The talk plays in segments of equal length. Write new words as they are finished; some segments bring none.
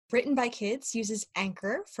Written by Kids uses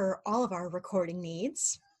Anchor for all of our recording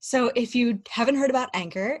needs. So if you haven't heard about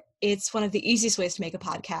Anchor, it's one of the easiest ways to make a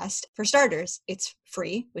podcast. For starters, it's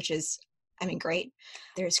free, which is, great.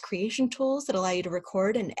 There's creation tools that allow you to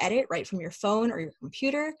record and edit right from your phone or your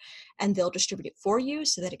computer, and they'll distribute it for you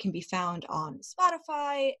so that it can be found on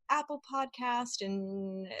Spotify, Apple Podcast,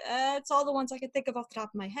 and it's all the ones I can think of off the top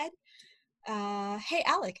of my head. Hey,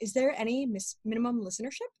 Alec, is there any minimum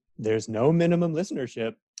listenership? There's no minimum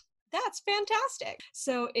listenership. That's fantastic.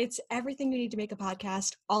 So it's everything you need to make a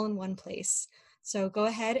podcast all in one place. So go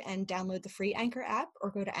ahead and download the free Anchor app or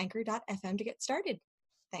go to anchor.fm to get started.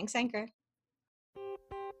 Thanks, Anchor.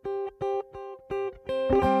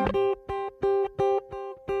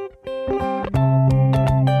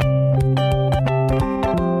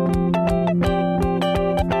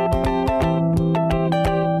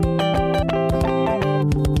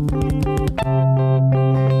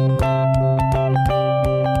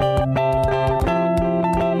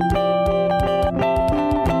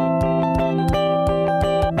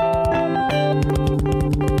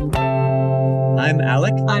 I'm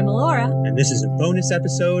Alec. I'm Laura. And this is a bonus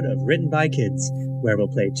episode of Written by Kids, where we'll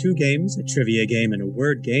play 2 games, a trivia game and a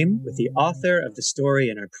word game, with the author of the story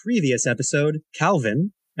in our previous episode,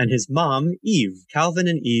 Calvin, and his mom, Eve. Calvin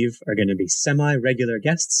and Eve are going to be semi-regular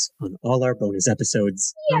guests on all our bonus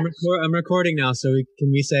episodes. Yes. I'm recording now, so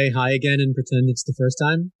can we say hi again and pretend it's the first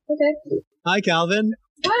time? Okay. Hi, Calvin.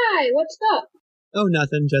 Hi, what's up? Oh,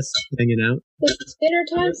 nothing, just hanging out. It's dinner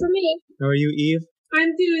time for me. How are you, Eve?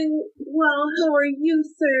 I'm doing well. How are you,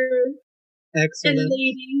 sir? Excellent. And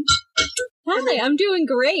lady? Hi, I'm doing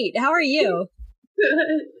great. How are you?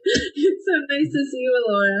 Good. It's so nice to see you,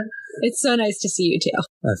 Laura. It's so nice to see you too.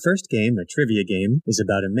 Our first game, a trivia game, is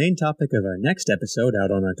about a main topic of our next episode out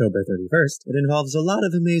on October 31st. It involves a lot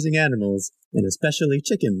of amazing animals, and especially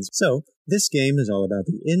chickens. So, this game is all about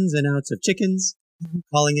the ins and outs of chickens,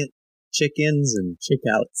 calling it chick-ins and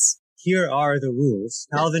chick-outs. Here are the rules.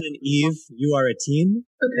 Calvin and Eve, you are a team.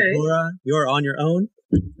 Okay. Laura, you're on your own.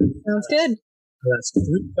 Sounds good. I'll ask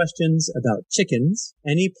 3 questions about chickens.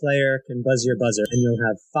 Any player can buzz your buzzer, and you'll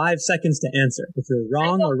have 5 seconds to answer. If you're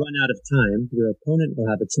wrong or run out of time, your opponent will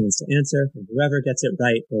have a chance to answer, and whoever gets it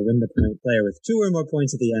right will win the point. Player with 2 or more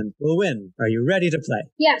points at the end will win. Are you ready to play?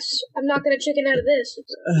 Yes, I'm not gonna chicken out of this.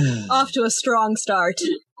 Off to a strong start.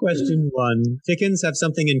 Question 1. Chickens have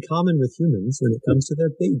something in common with humans when it comes to their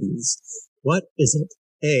babies. What is it?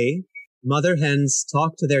 A. Mother hens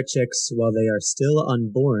talk to their chicks while they are still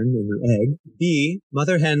unborn in the egg. B.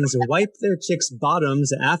 Mother hens wipe their chicks'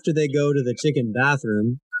 bottoms after they go to the chicken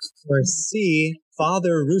bathroom. Or C.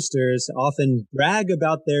 Father roosters often brag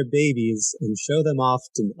about their babies and show them off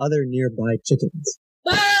to other nearby chickens.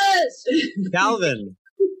 Buzz! Calvin.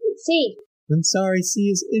 C. I'm sorry,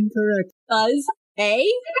 C is incorrect. Buzz A?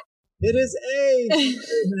 It is A. Mother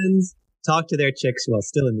hens talk to their chicks while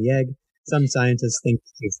still in the egg. Some scientists think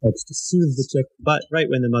this helps to soothe the chick, but right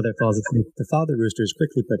when the mother falls asleep, the father roosters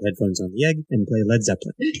quickly put headphones on the egg and play Led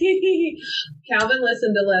Zeppelin. Calvin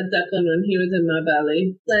listened to Led Zeppelin when he was in my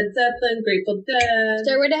belly. Led Zeppelin, Grateful Dead,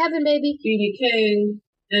 Stairway to Heaven, baby. B.B. King,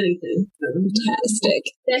 anything.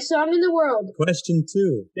 Fantastic. Best song in the world. Question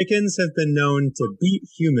 2. Chickens have been known to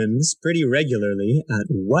beat humans pretty regularly at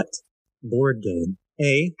what board game?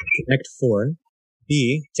 A. Connect 4.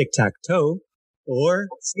 B. Tic-Tac-Toe. Or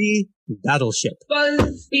C. Battleship.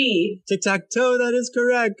 Buzz B. Tic-Tac-Toe, that is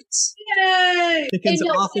correct. Yay! Chickens Hey,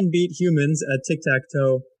 no. often beat humans at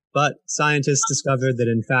tic-tac-toe, but scientists discovered that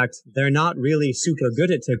in fact, they're not really super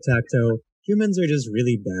good at tic-tac-toe. Humans are just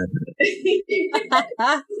really bad at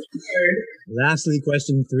it. Lastly,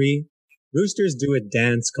 question 3. Roosters do a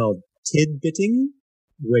dance called tidbitting,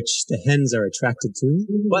 which the hens are attracted to.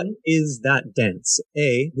 Mhm. What is that dance?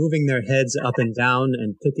 A. Moving their heads up and down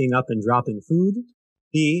and picking up and dropping food.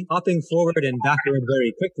 B. Hopping forward and backward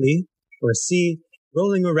very quickly. Or C.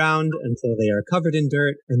 Rolling around until they are covered in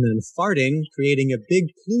dirt and then farting, creating a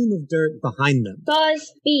big plume of dirt behind them.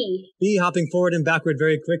 Buzz B. B. Hopping forward and backward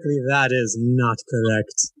very quickly. That is not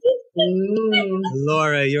correct.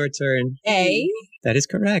 Laura, your turn. A? That is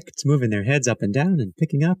correct. Moving their heads up and down and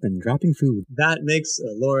picking up and dropping food. That makes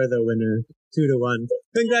Laura the winner. 2-1.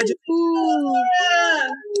 Congratulations.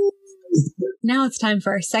 Now it's time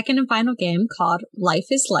for our second and final game called Life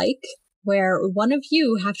is Like, where one of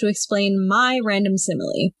you have to explain my random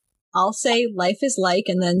simile. I'll say life is like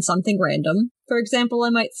and then something random. For example, I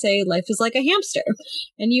might say life is like a hamster.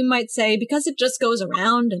 And you might say because it just goes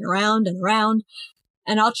around and around and around.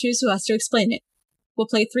 And I'll choose who has to explain it. We'll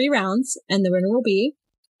play 3 rounds and the winner will be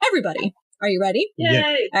everybody. Are you ready?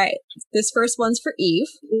 Yay! All right. This first one's for Eve.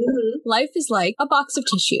 Mm-hmm. Life is like a box of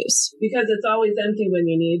tissues. Because it's always empty when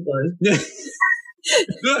you need one.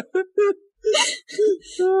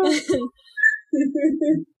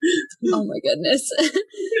 Oh my goodness.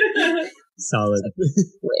 Solid.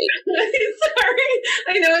 Wait. Sorry.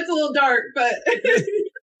 I know it's a little dark, but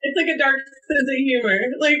it's like a dark sense of humor.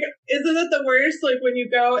 Like, isn't it the worst? Like, when you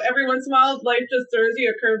go, every once in a while, life just throws you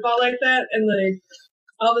a curveball like that, and like,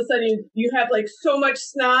 all of a sudden you have like so much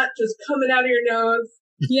snot just coming out of your nose.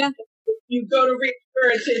 Yeah. You go to reach for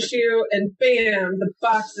a tissue, and bam, the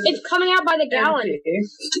box is It's coming out by the gallon. empty.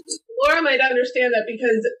 Laura might understand that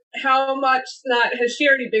because how much snot has she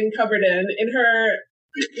already been covered in her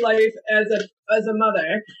life as a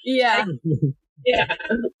mother? Yeah. Yeah.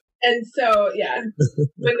 And so, yeah,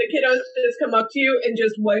 when the kiddos just come up to you and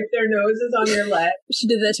just wipe their noses on your leg. She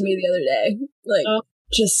did that to me the other day. Like,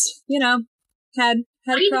 just, had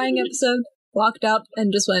a crying episode, walked up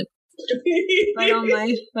and just went right on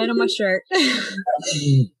my shirt.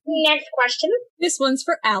 Next question. This one's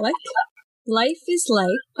for Alec. Life is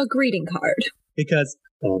like a greeting card. Because,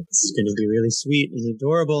 this is going to be really sweet and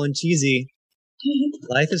adorable and cheesy.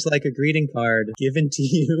 Life is like a greeting card given to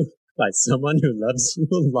you by someone who loves you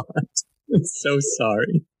a lot. I'm so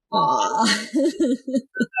sorry. Aww.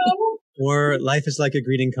 Or life is like a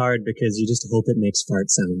greeting card because you just hope it makes fart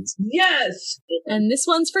sounds. Yes. And this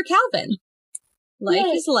one's for Calvin. Life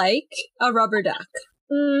Yay. is like a rubber duck.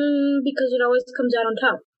 Because it always comes out on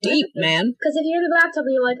top. Deep, man. Because if you're in the bathtub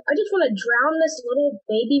and you're like, I just want to drown this little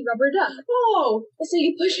baby rubber duck. Oh. So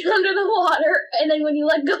you push it under the water, and then when you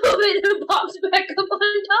let go of it, it pops back up on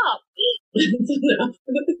top. That's enough.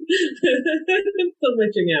 It's the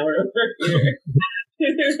witching hour over here.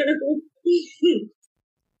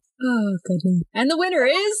 Oh, goodness. And the winner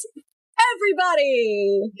is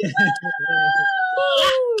everybody!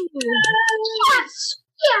 Yes!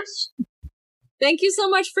 Yes! Thank you so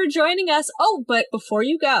much for joining us. Oh, but before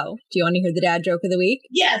you go, do you want to hear the dad joke of the week?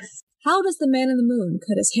 Yes. How does the man in the moon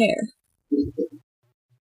cut his hair?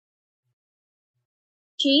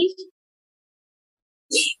 Cheese?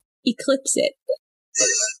 Eclipse it.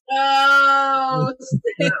 Oh.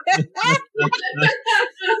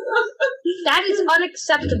 That is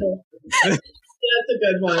unacceptable. That's a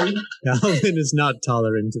good one. Calvin is not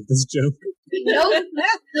tolerant of this joke. Nope.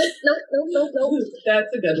 Nope.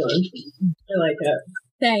 That's a good one. I like it.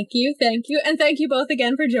 Thank you. And thank you both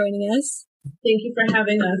again for joining us. Thank you for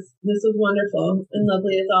having us. This was wonderful and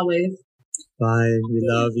lovely as always. Bye. We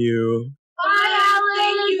love you. Bye,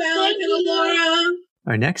 Alex. Thank you, Laura.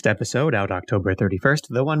 Our next episode, out October 31st,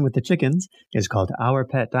 the one with the chickens, is called Our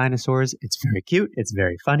Pet Dinosaurs. It's very cute. It's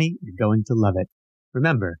very funny. You're going to love it.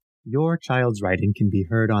 Remember, your child's writing can be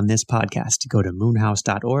heard on this podcast. Go to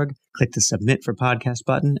moonhouse.org, click the Submit for Podcast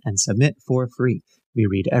button, and submit for free. We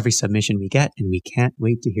read every submission we get, and we can't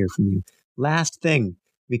wait to hear from you. Last thing,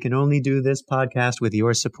 we can only do this podcast with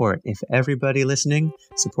your support. If everybody listening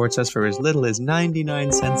supports us for as little as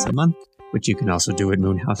 99 cents a month, which you can also do at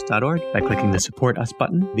moonhouse.org by clicking the Support Us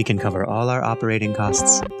button, we can cover all our operating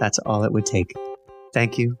costs. That's all it would take.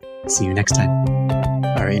 Thank you. See you next time.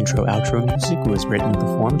 Our intro-outro music was written and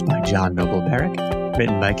performed by John Noble Barrick.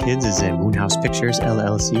 Written by Kids is a Moonhouse Pictures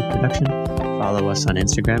LLC production. Follow us on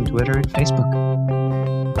Instagram, Twitter, and Facebook.